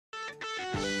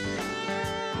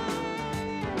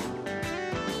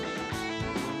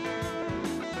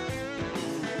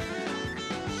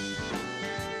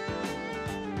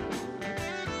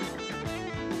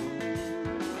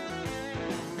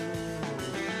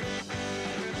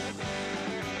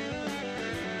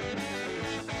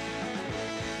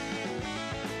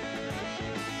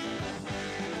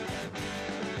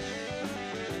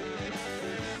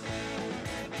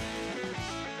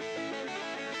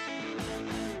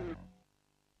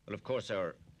Well, of course,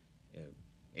 our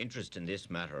interest in this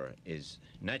matter is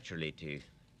naturally to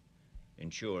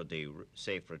ensure the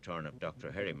safe return of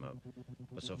Dr. Herimov.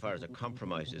 But so far as a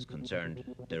compromise is concerned,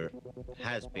 there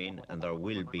has been and there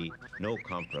will be no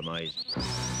compromise.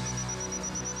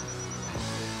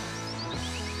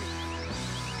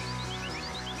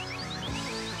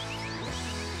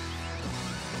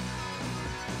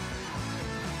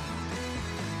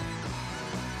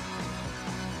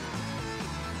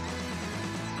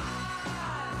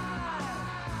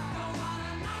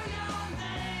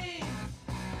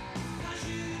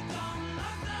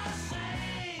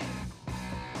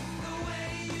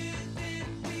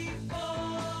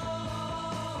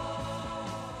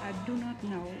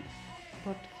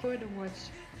 Further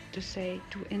words to say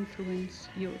to influence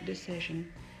your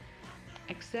decision,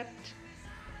 except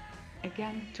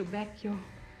again to beg you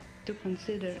to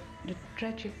consider the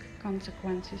tragic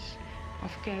consequences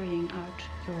of carrying out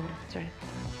your threat.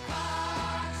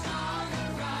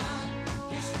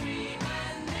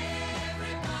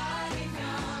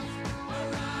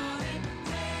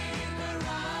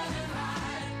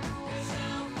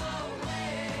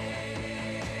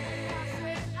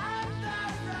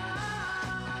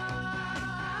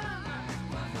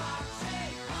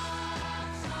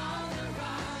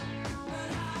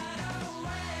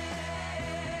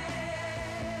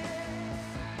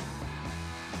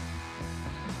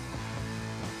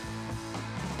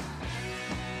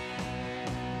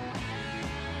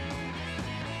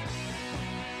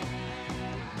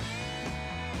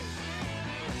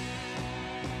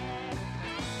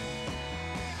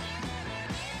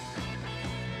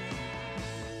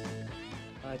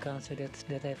 I can't say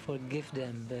that I forgive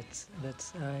them,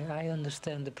 but I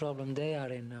understand the problem they are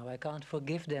in now. I can't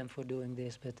forgive them for doing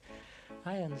this, but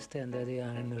I understand that they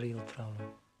are in a real problem.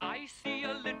 I see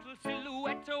a little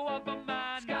silhouette of a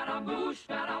man. Scaramouche,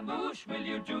 Scaramouche, will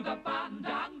you do the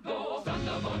fandango?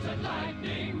 Thunderbolt and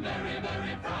lightning, very,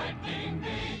 very frightening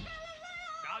me.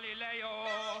 Galileo,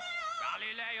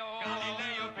 Galileo,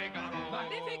 Galileo Figaro.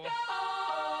 Magnifico!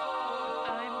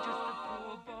 I'm just a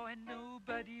poor boy,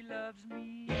 nobody loves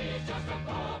me. He's just a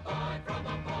poor boy from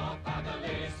a poor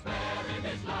family, sparing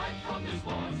his life from this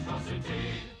monstrosity.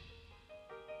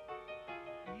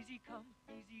 Easy come,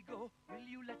 easy go, will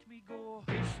you let me go?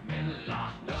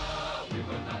 Bismillah, no, we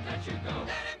will not let you go.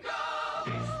 Let him go!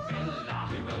 Bismillah,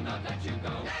 we will not let you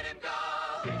go. Let him go!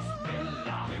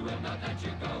 Bismillah, we will not let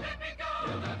you go. Let me go!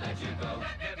 We'll not let you go.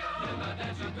 Let me go! We'll not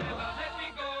let you go. Let me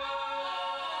go!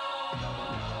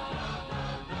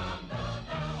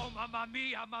 Oh, mamma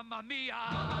mia, mamma mia.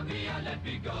 Mamma mia, let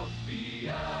me go.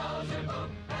 Beelzebub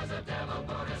has a devil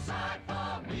put aside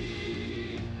for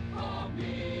me. For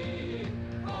me.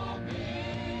 For me.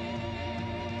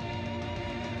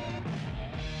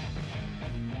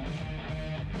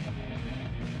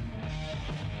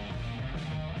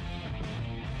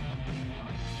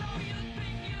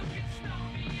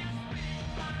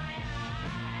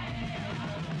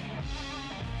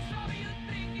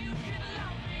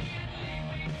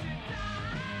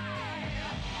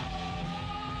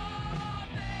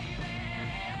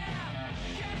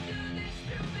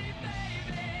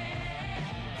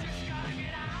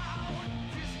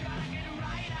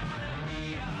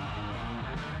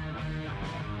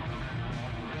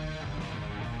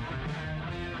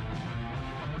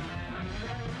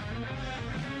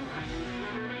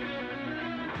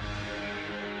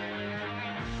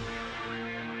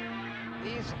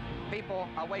 These people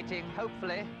are waiting,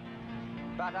 hopefully,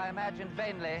 but I imagine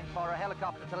vainly, for a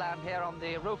helicopter to land here on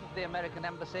the roof of the American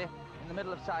embassy in the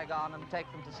middle of Saigon and take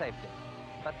them to safety.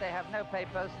 But they have no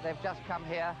papers. They've just come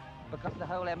here because the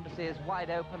whole embassy is wide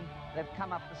open. They've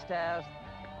come up the stairs.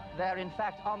 They're, in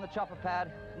fact, on the chopper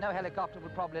pad. No helicopter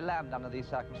would probably land under these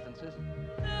circumstances.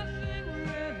 Nothing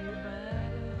really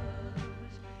matters.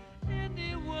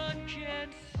 Anyone can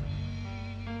see.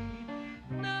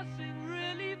 Nothing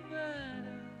really matters.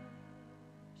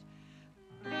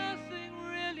 Nothing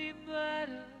really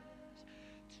matters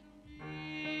to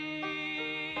me.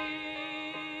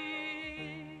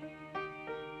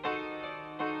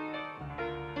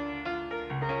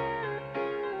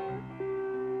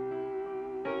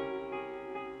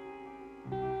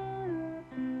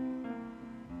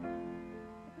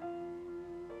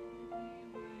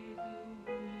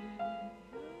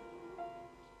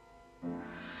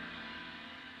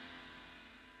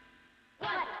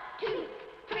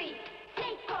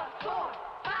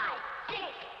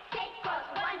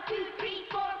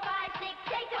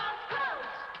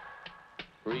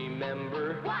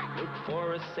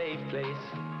 for a safe place.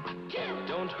 2.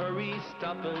 Don't hurry,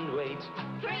 stop and wait.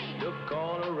 3. Look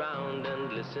all around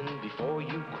and listen before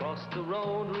you cross the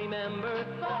road. Remember,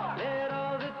 4. let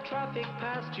all the traffic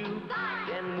past you. 5.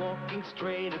 Then walking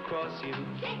straight across you.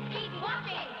 6. Keep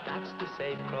walking. That's the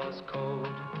safe cross code.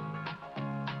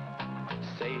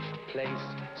 Safe place,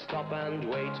 stop and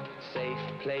wait. Safe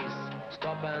place,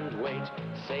 stop and wait.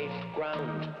 Safe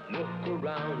ground, look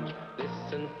around.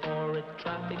 Listen for a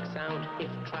traffic sound.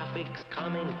 If traffic's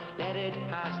coming, let it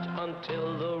pass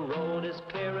until the road is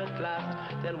clear at last.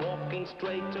 Then walking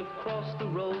straight across the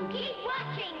road. Keep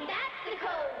watching, that's the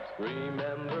code.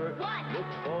 Remember, 1.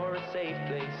 look for a safe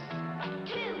place.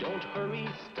 2. Don't hurry,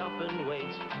 stop and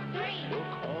wait. 3.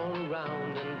 Look all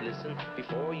around and listen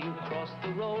before you cross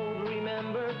the road.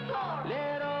 Remember, 4.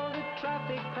 let all the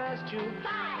traffic past you.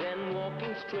 5. Then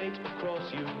walking straight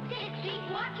across you. 6.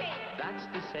 Keep watching. That's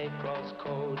the safe cross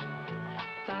code.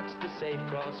 That's the safe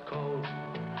cross code.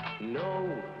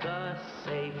 Know the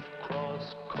safe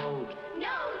cross code.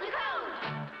 Know the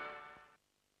code.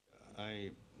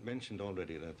 I mentioned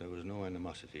already that there was no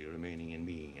animosity remaining in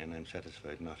me, and I'm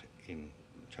satisfied not in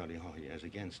Charlie Haughey as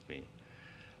against me.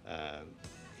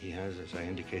 He has, as I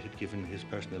indicated, given his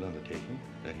personal undertaking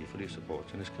that he fully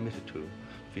supports and is committed to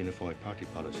Fianna Fáil party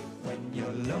policy. When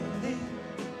you're lonely,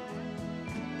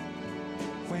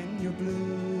 when you're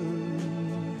blue,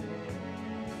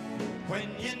 when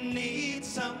you need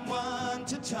someone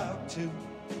to talk to,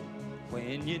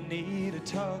 when you need a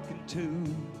talking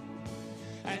to,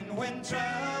 and when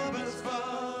troubles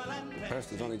fall and a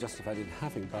person is only justified in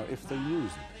having power if they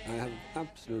use it. I have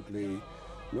absolutely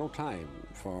no time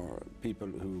for people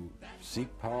who seek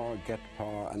power, get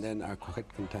power, and then are quite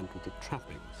content with the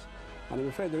trappings. And I'm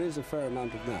afraid there is a fair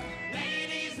amount of that.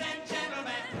 ladies and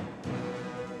gentlemen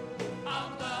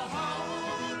of the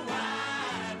whole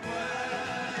wide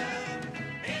world,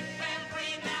 if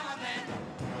every now and then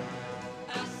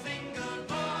a single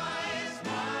voice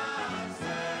was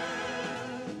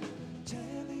heard,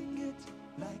 telling it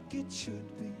like it should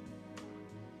be,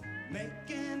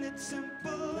 making it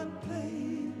simple and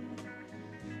plain.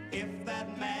 If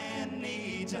that man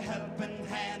needs a helping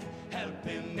hand, help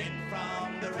him in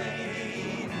from the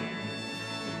rain.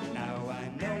 Now I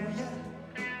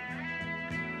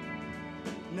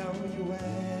know you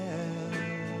well,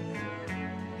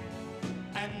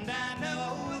 and I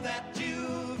know that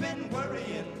you've been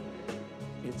worrying.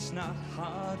 It's not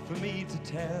hard for me to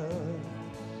tell,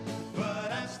 but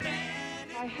I'm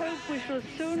standing. I hope we shall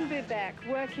soon be back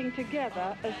working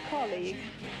together as colleagues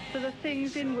for the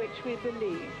things in which we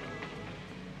believe.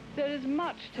 There is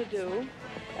much to do,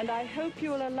 and I hope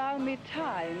you will allow me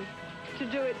time to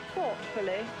do it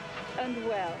thoughtfully and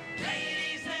well.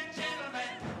 Ladies and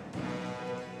gentlemen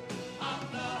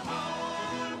of the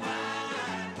whole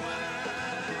wide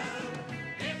world,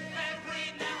 if every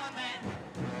now and then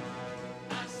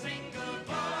a single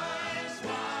voice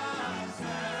was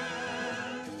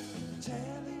heard,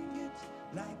 telling it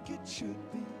like it should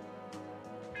be,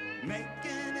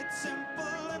 making it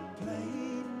simple and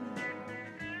plain.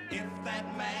 If that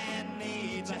man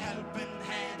needs a helping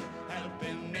hand, help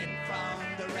him in from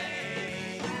the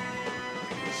rain.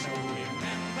 So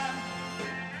remember,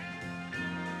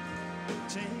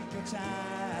 take your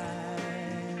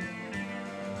time.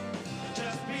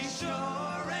 Just be sure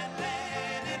and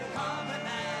let it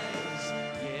harmonize.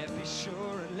 Yeah, be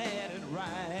sure and let it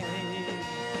ride.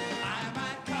 I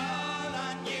might call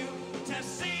on you to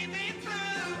see me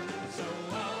through, so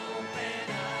open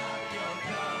up your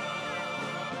door.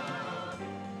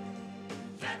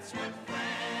 That's what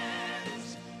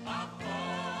friends are for.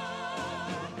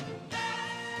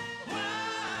 That's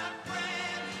what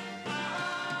friends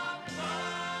are for.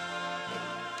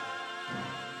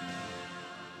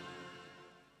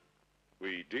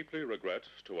 We deeply regret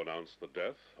to announce the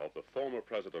death of the former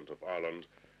President of Ireland,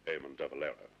 Eamon de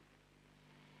Valera.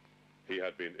 He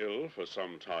had been ill for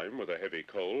some time with a heavy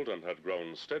cold and had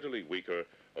grown steadily weaker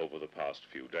over the past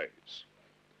few days.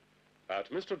 At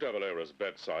Mr. de Valera's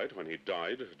bedside when he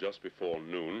died just before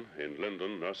noon in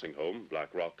Linden Nursing Home,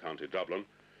 Blackrock, County Dublin,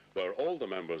 were all the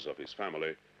members of his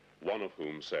family, one of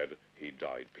whom said he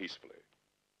died peacefully.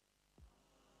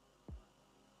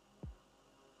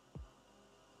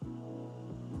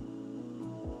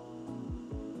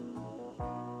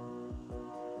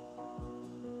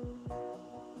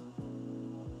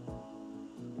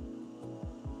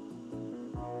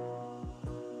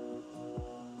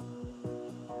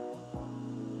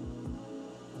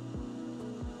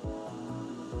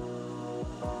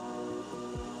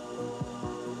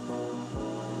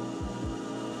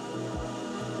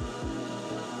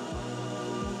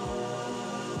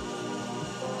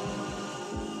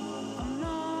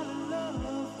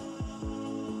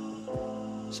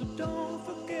 So don't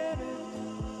forget it.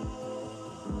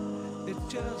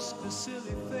 It's just a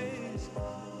silly phase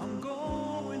I'm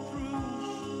going through.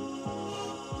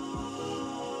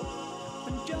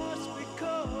 And just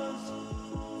because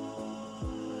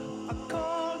I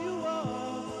call you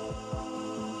up,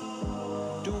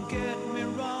 don't get me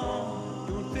wrong,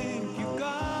 don't think you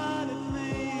got it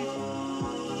made.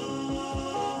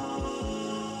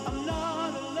 I'm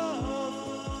not in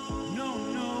love, no,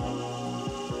 no.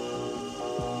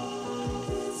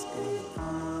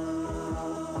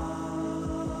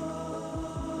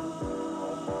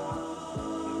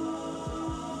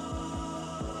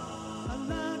 I'd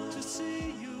like to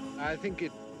see you. I think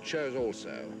it shows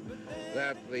also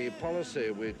that the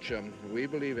policy which we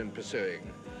believe in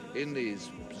pursuing in these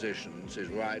positions is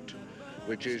right,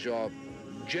 which is you're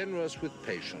generous with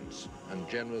patience and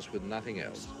generous with nothing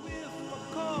else.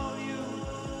 Call you.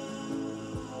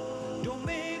 Don't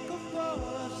make a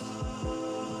fuss.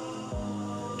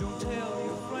 Don't tell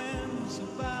your friends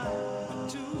about the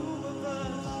two of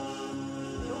us.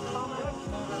 No comment.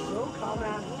 No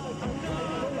comment.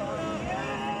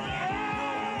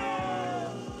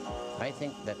 I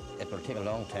think that it will take a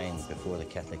long time before the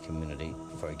Catholic community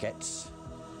forgets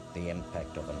the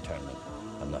impact of internment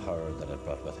and the horror that it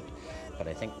brought with it. But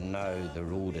I think now the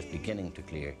road is beginning to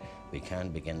clear. We can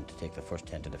begin to take the first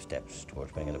tentative steps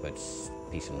towards bringing about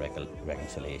peace and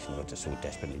reconciliation, which is so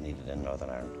desperately needed in Northern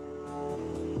Ireland.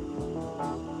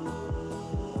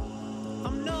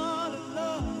 I'm not in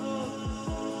love,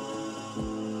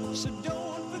 so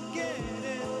don't forget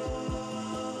it.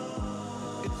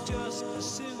 It's just a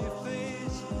silly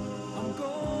phase I'm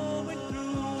going through.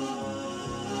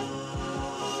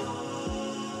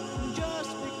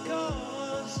 Just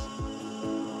because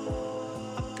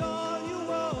I call you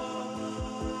up,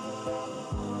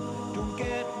 don't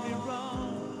get me wrong.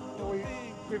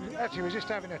 Actually, we were just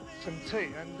having some tea,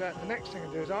 and the next thing I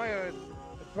do is I heard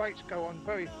the brakes go on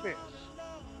very fierce,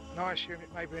 and I assumed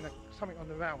it may be something on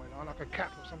the railway line, like a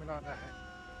cap or something like that.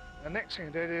 The next thing I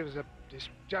did, it was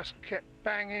just kept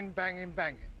banging, banging,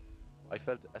 banging. I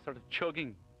felt a sort of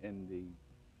chugging in the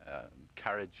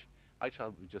carriage. I thought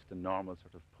it was just a normal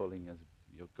sort of pulling as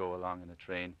you go along in a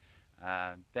train.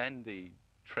 Then the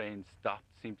train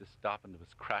seemed to stop, and it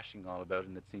was crashing all about,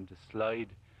 and it seemed to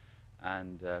slide,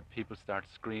 and people started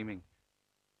screaming.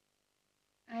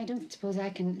 I don't suppose I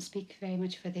can speak very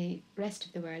much for the rest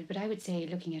of the world, but I would say,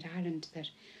 looking at Ireland, that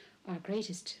our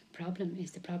greatest problem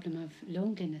is the problem of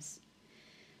loneliness.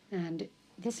 And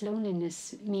this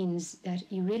loneliness means that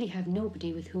you really have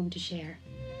nobody with whom to share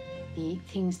the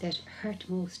things that hurt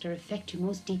most or affect you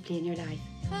most deeply in your life.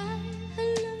 Hi,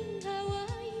 hello, how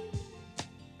are you?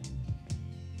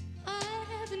 I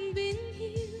haven't been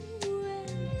here, well,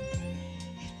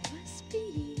 it must be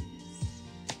years.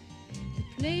 The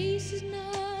place is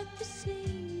not the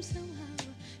same somehow.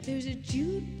 There's a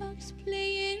jukebox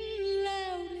playing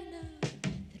loudly now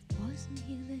that wasn't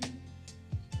here then.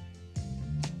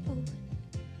 Oh.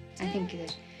 I think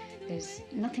that there's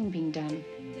nothing being done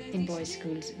in boys'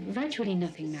 schools, virtually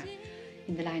nothing now,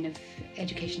 in the line of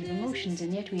education of emotions,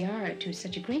 and yet we are, to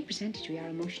such a great percentage, we are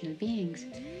emotional beings.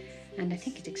 And I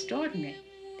think it's extraordinary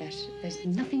that there's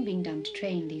nothing being done to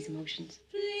train these emotions.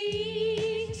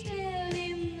 Please tell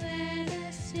him that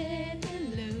I said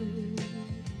hello,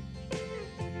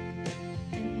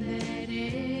 and that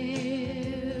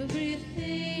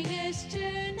everything has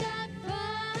turned out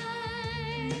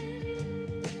fine.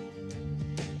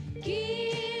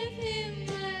 Give him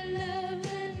my love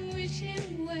and wish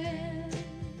him well.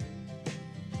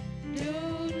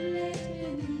 Don't let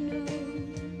him know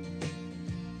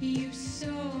you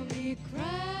saw me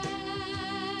crying.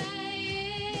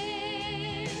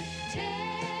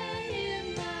 Tell him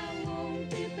I won't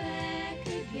be back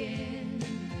again.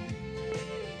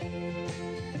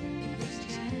 It was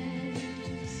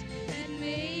chance that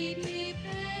made me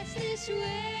pass this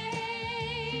way.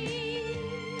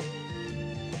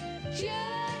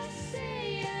 Just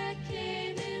say I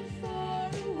came in for a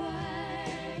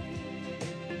while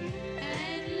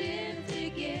and lived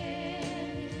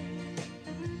again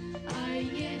our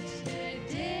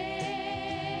yesterday.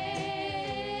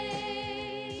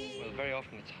 Well, very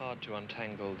often it's hard to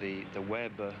untangle the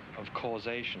web of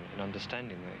causation in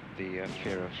understanding the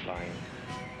fear of flying.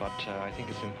 But I think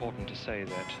it's important to say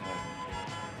that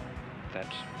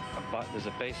there's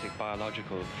a basic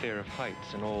biological fear of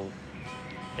heights in all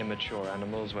immature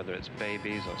animals, whether it's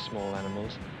babies or small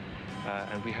animals,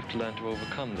 and we have to learn to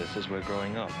overcome this as we're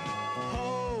growing up.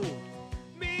 Hold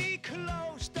me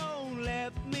close, don't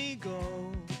let me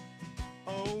go.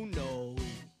 Oh no.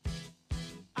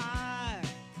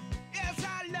 Yes,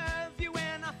 I love you,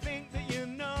 and I think that you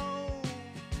know.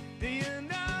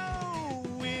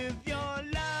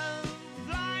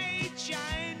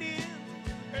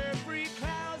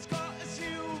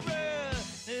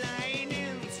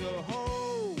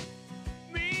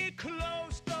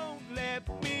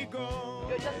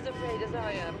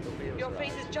 I am. Your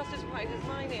face is just as white as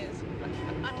mine is.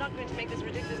 I'm not going to make this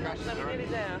ridiculous question. I'm nearly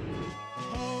there.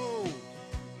 Hold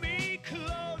me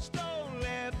close, don't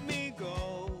let me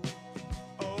go.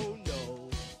 Oh no,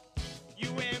 you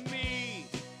and me.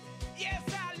 Yes,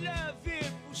 I love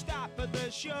it. We'll stop at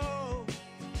the show.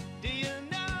 Do you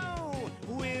know,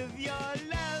 with your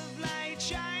love light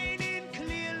shining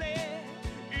clearly,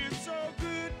 it's so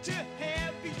good to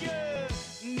have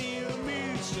you near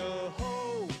me. So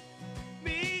hold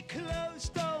me close,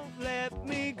 don't let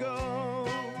me go.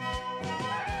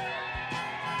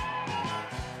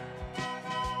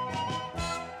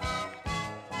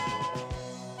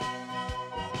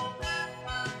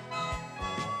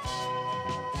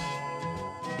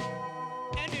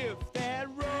 And if that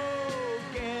road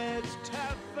gets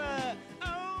tougher,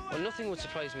 Well, nothing would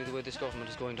surprise me the way this government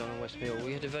is going down in West Mayo.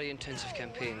 We had a very intensive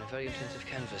campaign, a very intensive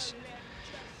canvass.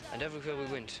 And everywhere we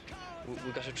went,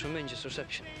 we got a tremendous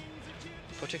reception,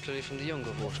 particularly from the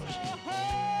younger voters.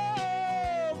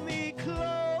 hold me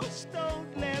close,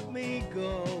 don't let me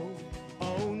go.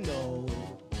 Oh no,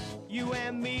 you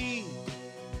and me.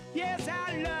 Yes,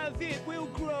 our love, it will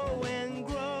grow and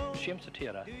grow. Siem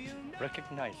Satira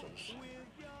recognizes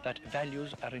that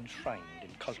values are enshrined in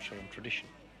culture and tradition,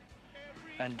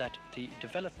 and that the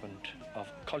development of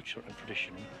culture and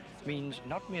tradition means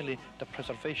not merely the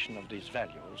preservation of these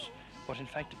values, but in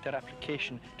fact their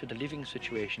application to the living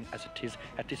situation as it is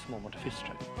at this moment of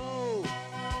history. Hold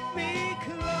me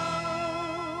close,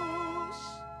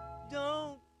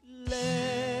 don't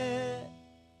let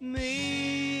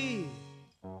me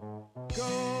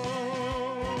go.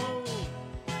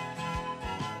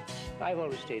 I've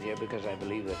always stayed here because I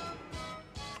believe that,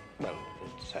 well,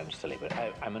 it sounds silly, but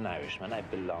I'm an Irishman. I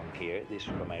belong here. This is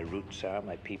where my roots are.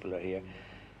 My people are here.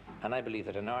 And I believe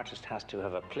that an artist has to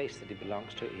have a place that he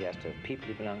belongs to. He has to have people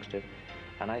he belongs to.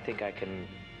 And I think I can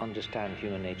understand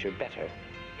human nature better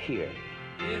here.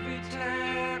 Every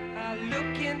time I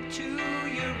look into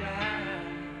your eyes,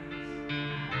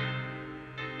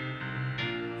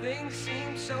 things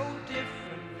seem so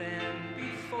different than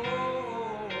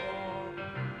before.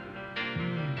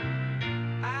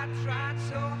 I tried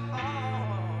so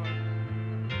hard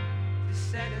to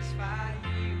satisfy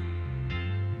you.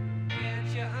 Can't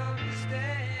you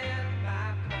understand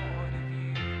my point of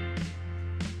view?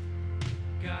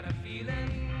 Got a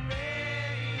feeling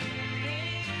rain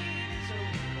is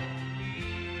over me.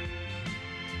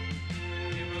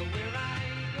 Everywhere I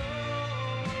go,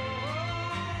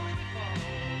 it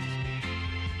follows me.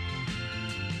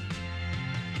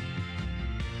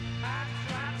 I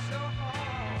tried so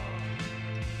hard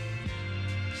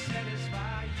to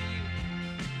satisfy you.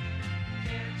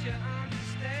 Can't you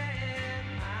understand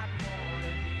my point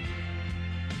of view?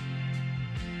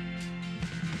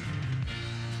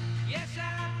 Yes, I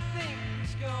think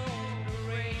it's gonna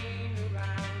rain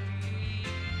around me.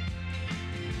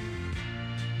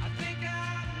 I think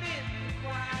I've been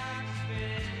quite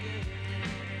spent.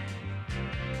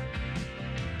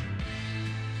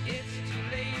 It's too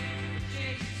late for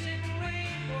chasing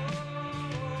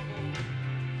rainbows.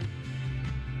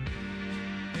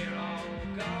 They're all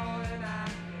gone and I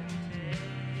can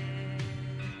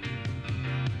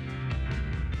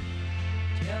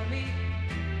tell. Tell me,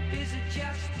 is it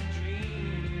just a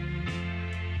dream?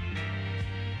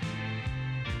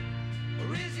 Or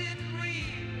is it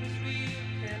real as real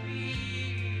can be?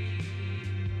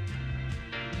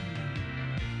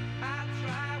 I'll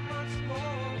try once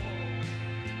more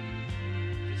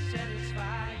to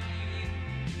satisfy you.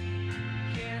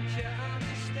 Can't you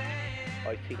understand? I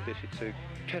think that it's a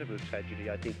terrible tragedy.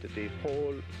 I think that the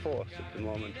whole force at the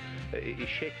moment is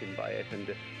shaken by it,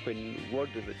 and when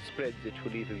word of it spreads, it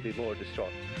will even be more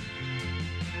distraught.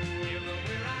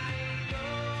 Everywhere I go,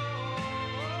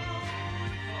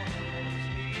 it follows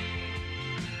me.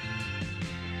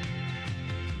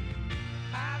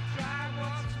 I'll try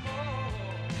once more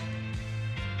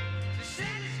to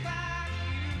satisfy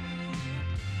you.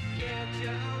 Can't you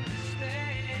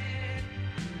understand?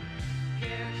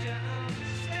 Can't you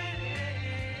understand?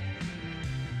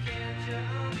 Can't you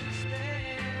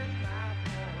understand my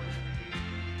point of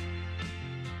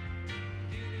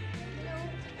view?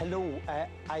 Hello,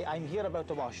 I'm here about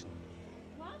the washing.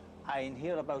 What? I'm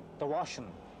here about the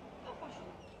washing.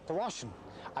 The washing.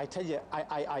 I tell you,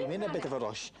 I'm in a bit of a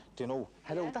rush, do you know?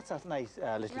 Hello, that's a nice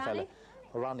little fella.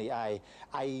 Ronnie,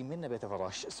 I'm in a bit of a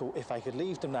rush, so if I could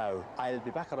leave them now, I'll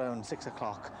be back around 6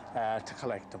 o'clock to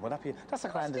collect them. Would that be? That's a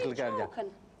grand little girl, yeah.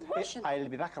 I'll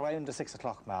be back around the 6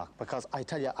 o'clock mark, because I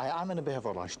tell you, I am in a bit of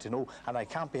a rush, do you know, and I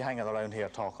can't be hanging around here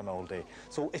talking all day.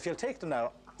 So if you'll take them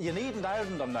now, you needn't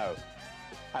iron them now.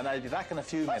 and I'll be back in a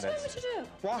few minutes. What's to do?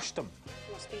 Wash them.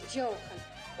 You must be joking.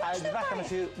 I'll be back in a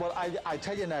few... Well, I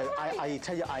tell you now, I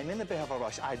tell you, I'm in a bit of a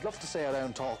rush. I'd love to stay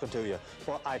around talking to you,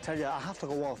 but I tell you, I have to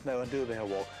go off now and do a bit of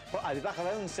work. But I'll be back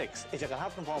around 6, if you can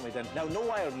have them for me then. Now, no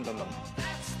iron in them. And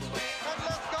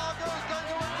Liscargo is going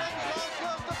to avenge last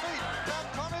year's defeat. Now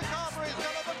Tommy Carberry is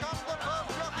going to become the first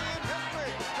jockey in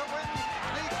history to win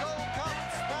the Gold Cup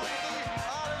and the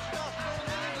Irish National and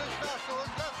the English National.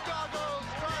 As Liscargo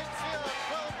strides here,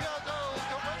 12 years old,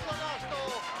 to win the National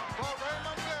for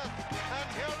Raymond Death. And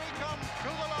here he comes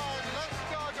to the line.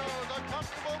 Liscargo, the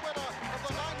comfortable winner of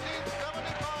the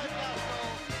 1975 National.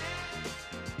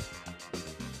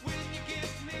 Will you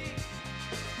give me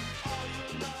all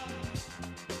your love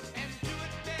and do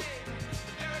it, babe,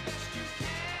 the very best you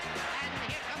can? And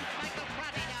here comes Michael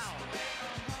Crotty now.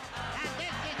 And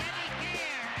this is Eddie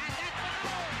Keir, and that's the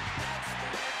goal.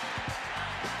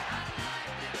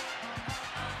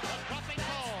 The dropping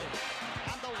ball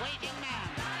and the waiting man.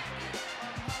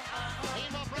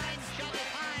 Liam O'Brien shot it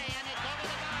high, and it's over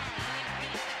the bar.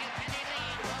 It increased the Kilkenny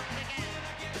lead once again.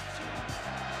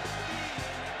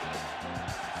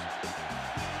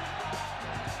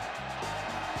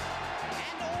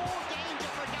 And oh,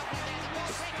 danger for Dublin there. The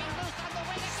ball breaking loose on the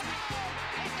wing.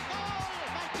 It's a goal! It's a goal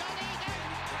by John Egan.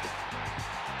 A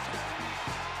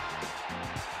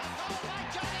goal by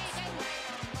John Egan.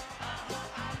 Another point by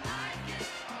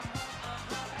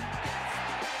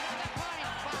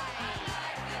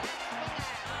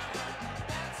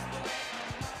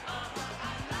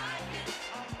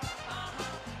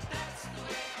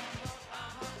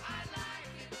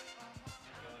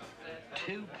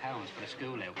 £2 for a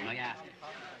school out, and I asked it.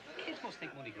 Kids must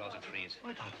think money grows on trees.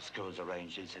 I thought the schools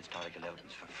arranged these historical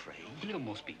outings for free. You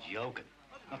must be joking.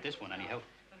 Not this one, anyhow.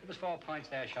 It was 4 points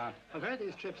there, Sean. I've heard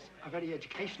these trips are very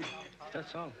educational.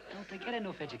 That's all. Don't they get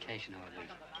enough education out of it?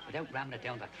 Without ramming it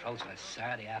down their throats on a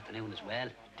Saturday afternoon as well?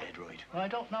 Dead right. Well, I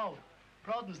don't know.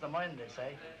 Broadens the mind, they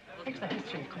say. Makes the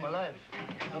history come alive.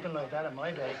 Nothing like that in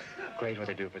my day. Great what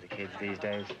they do for the kids these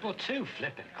days. But £2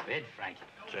 flipping quid, Frank.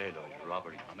 Trade or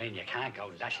robbery. I mean, you can't go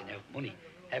lashing out money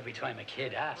every time a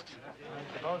kid asks.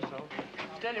 I suppose so.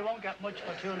 Still, you won't get much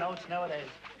for 2 notes nowadays.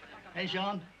 Hey,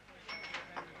 Sean?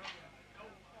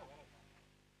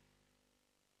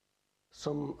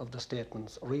 Some of the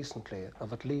statements recently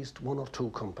of at least 1 or 2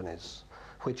 companies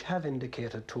which have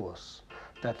indicated to us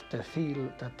that they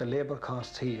feel that the labour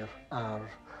costs here are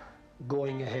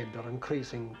going ahead or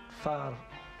increasing far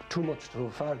too much to a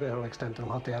far greater extent than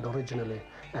what they had originally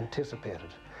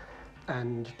anticipated,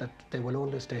 and that they will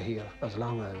only stay here as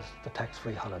long as the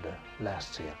tax-free holiday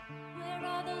lasts here. Where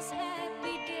are those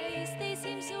happy days? They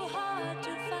seem so hard to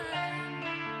find.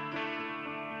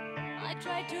 I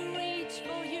tried to reach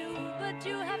for you, but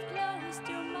you have closed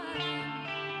your mind.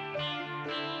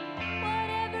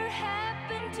 Whatever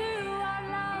happened to our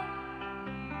love?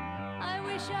 I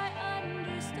wish I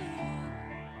understood.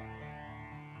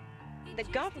 The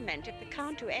government, if they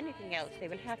can't do anything else, they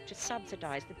will have to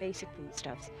subsidise the basic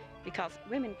foodstuffs because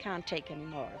women can't take any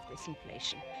more of this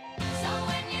inflation. So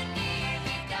when you're near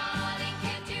me, darling,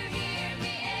 can't you hear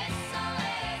me?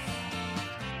 SOS.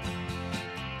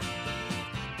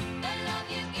 The love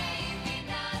you gave me,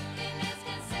 nothing else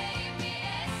can save me.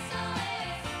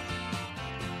 SOS.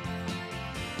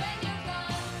 When you're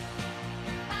gone,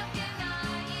 how can I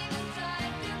even try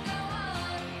to go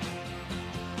on?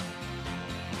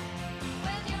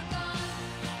 When you're gone,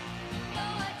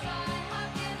 though I try, how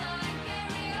can I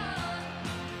carry on?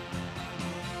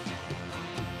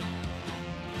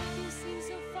 You seem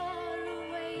so far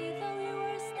away, though you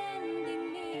were standing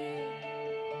near.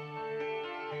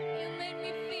 You made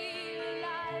me feel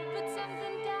alive, but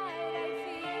something died, I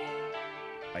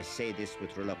fear. I say this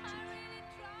with reluctance.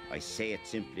 I say it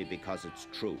simply because it's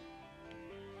true.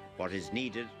 What is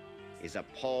needed is a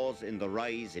pause in the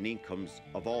rise in incomes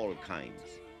of all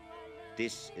kinds.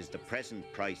 This is the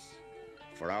present price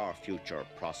for our future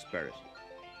prosperity.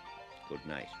 Good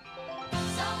night. So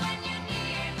when you're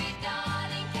near me,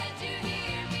 darling, can't you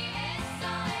hear me?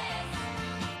 SOS.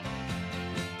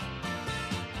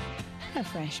 A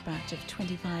fresh batch of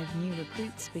 25 new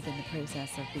recruits begin the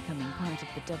process of becoming part of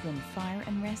the Dublin Fire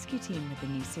and Rescue Team with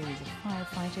a new series of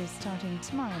firefighters starting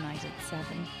tomorrow night at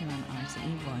 7 here on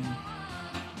RTE1.